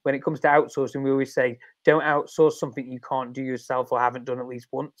 And when it comes to outsourcing, we always say, don't outsource something you can't do yourself or haven't done at least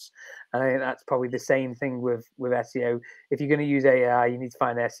once. And I think that's probably the same thing with SEO. If you're going to use AI, you need to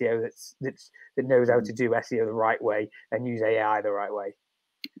find SEO that knows how to do SEO the right way and use AI the right way.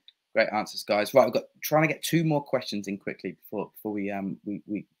 Great answers, guys. Right, we've got trying to get two more questions in quickly before we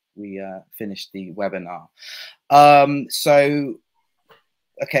finish the webinar.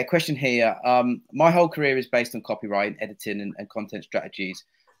 Okay, question here. My whole career is based on copyright, editing, and content strategies.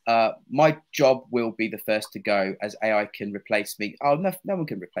 My job will be the first to go, as AI can replace me. Oh, no one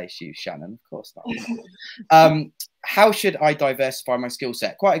can replace you, Shannon. Of course not. How should I diversify my skill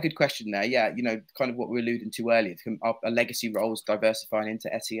set? Quite a good question there. Yeah, kind of what we were alluding to earlier. A legacy roles diversifying into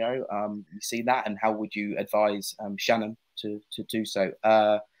SEO. You see that, and how would you advise Shannon to do so?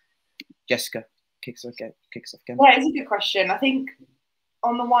 Jessica, kicks off again. Yeah, it's a good question. I think,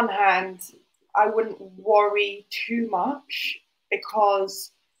 on the one hand, I wouldn't worry too much,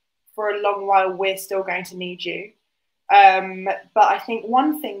 because for a long while we're still going to need you. But I think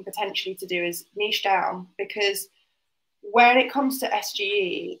one thing potentially to do is niche down, because when it comes to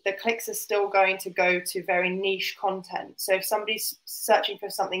SGE, the clicks are still going to go to very niche content. So if somebody's searching for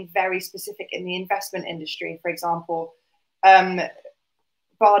something very specific in the investment industry, for example,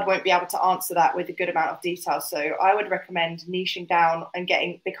 Bard won't be able to answer that with a good amount of detail. So I would recommend niching down and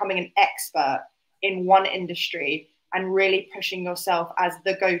becoming an expert in one industry and really pushing yourself as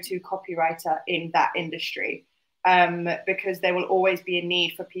the go-to copywriter in that industry, because there will always be a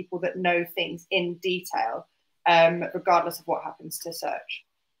need for people that know things in detail, regardless of what happens to search.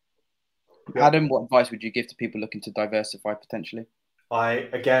 Adam, what advice would you give to people looking to diversify potentially? I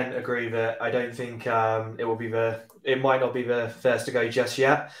again agree that I don't think it might not be the first to go just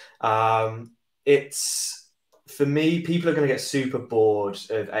yet. For me, people are going to get super bored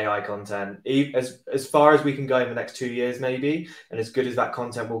of AI content. As far as we can go in the next 2 years, maybe, and as good as that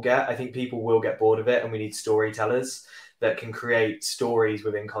content will get, I think people will get bored of it, and we need storytellers that can create stories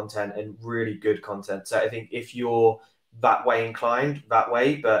within content and really good content. So I think if you're that way inclined, that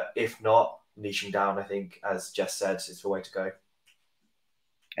way, but if not, niching down, I think, as Jess said, is the way to go.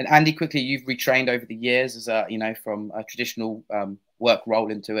 And Andy, quickly, you've retrained over the years as from a traditional work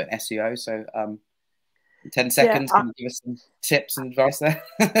role into an SEO. So in 10 seconds, can you give us some tips and advice there?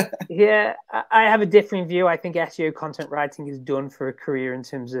 Yeah, I have a different view. I think SEO content writing is done for a career, in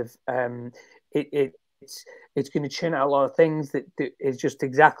terms of it's going to churn out a lot of things that is just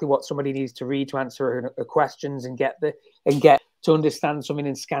exactly what somebody needs to read to answer questions and get to understand something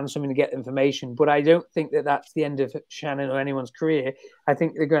and scan something to get information. But I don't think that that's the end of Shannon or anyone's career. I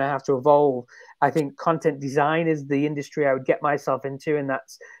think they're going to have to evolve. I think content design is the industry I would get myself into, and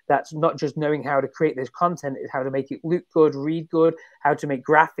that's not just knowing how to create this content, it's how to make it look good, read good, how to make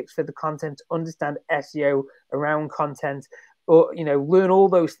graphics for the content, understand SEO around content, or learn all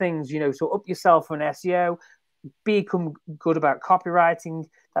those things. So up yourself on SEO, become good about copywriting,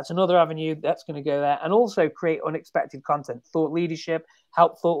 That's another avenue that's going to go there. And also create unexpected content, thought leadership,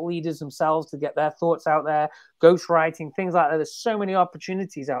 help thought leaders themselves to get their thoughts out there, ghostwriting, things like that. There's so many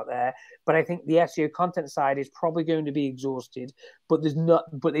opportunities out there, but I think the SEO content side is probably going to be exhausted, but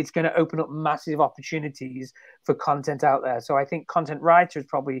it's going to open up massive opportunities for content out there. So I think content writer is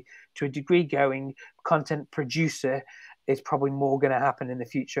probably to a degree going, content producer is probably more going to happen in the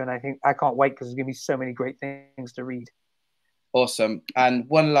future. And I think I can't wait because there's going to be so many great things to read. Awesome. And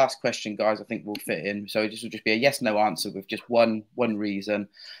one last question, guys, I think will fit in. So this will just be a yes/no answer with just one reason.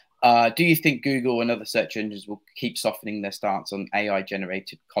 Do you think Google and other search engines will keep softening their stance on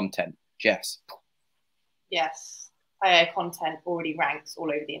AI-generated content? Jess? Yes. AI content already ranks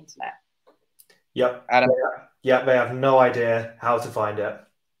all over the internet. Yep. Adam? Yeah, they have no idea how to find it.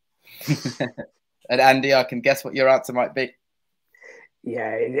 And Andy, I can guess what your answer might be.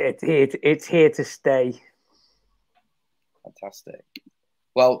 Yeah, it's here to stay. Fantastic.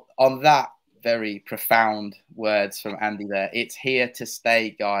 Well, on that very profound words from Andy there, it's here to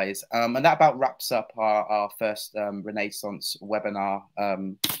stay, guys. And that about wraps up our first Renaissance webinar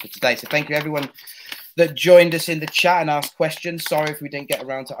for today. So thank you, everyone that joined us in the chat and asked questions. Sorry if we didn't get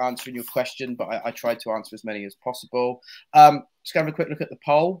around to answering your question, but I tried to answer as many as possible. Just have a quick look at the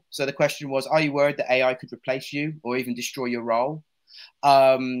poll. So the question was, are you worried that AI could replace you or even destroy your role?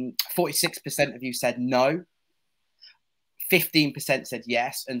 46% of you said no. 15% said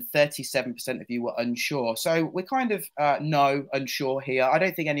yes, and 37% of you were unsure. So we're kind of no, unsure here. I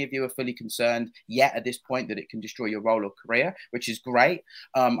don't think any of you are fully concerned yet at this point that it can destroy your role or career, which is great.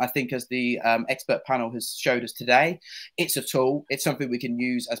 I think as the expert panel has showed us today, it's a tool. It's something we can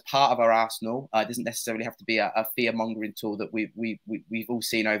use as part of our arsenal. It doesn't necessarily have to be a fear-mongering tool that we've all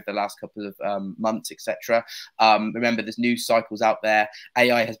seen over the last couple of months, etc. Remember, there's news cycles out there.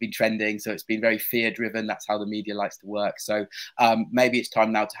 AI has been trending, so it's been very fear-driven. That's how the media likes to work. So maybe it's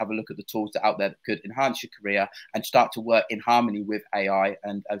time now to have a look at the tools that are out there that could enhance your career and start to work in harmony with AI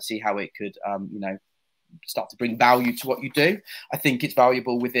and see how it could, start to bring value to what you do. I think it's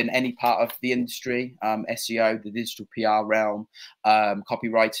valuable within any part of the industry, SEO, the digital PR realm,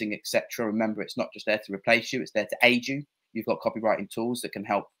 copywriting, etc. Remember, it's not just there to replace you; it's there to aid you. You've got copywriting tools that can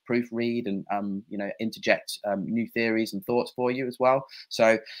help proofread and interject new theories and thoughts for you as well.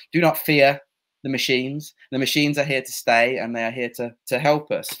 So do not fear the machines. The machines are here to stay, and they are here to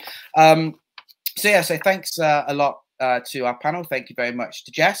help us. So thanks a lot to our panel. Thank you very much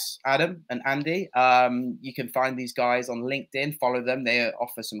to Jess, Adam, and Andy. You can find these guys on LinkedIn. Follow them. They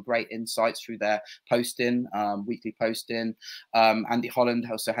offer some great insights through their posting, weekly posting. Andy Holland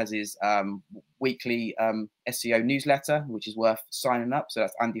also has his weekly SEO newsletter, which is worth signing up. So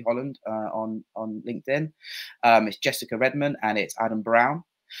that's Andy Holland on LinkedIn. It's Jessica Redmond and it's Adam Brown.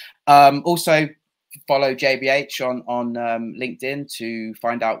 Also follow JBH on LinkedIn to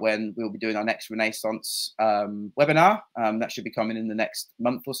find out when we'll be doing our next Renaissance webinar. That should be coming in the next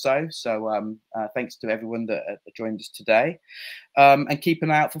month or so. So thanks to everyone that joined us today, and keep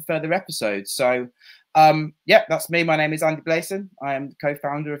an eye out for further episodes. So yeah, that's me. My name is Andy Blason. I am the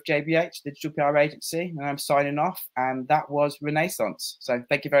co-founder of JBH Digital PR Agency, and I'm signing off. And that was Renaissance. So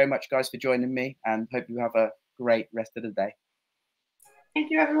thank you very much, guys, for joining me, and hope you have a great rest of the day. Thank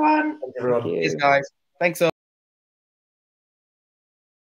you, everyone. Thank you, everyone. Cheers, guys. Thanks all.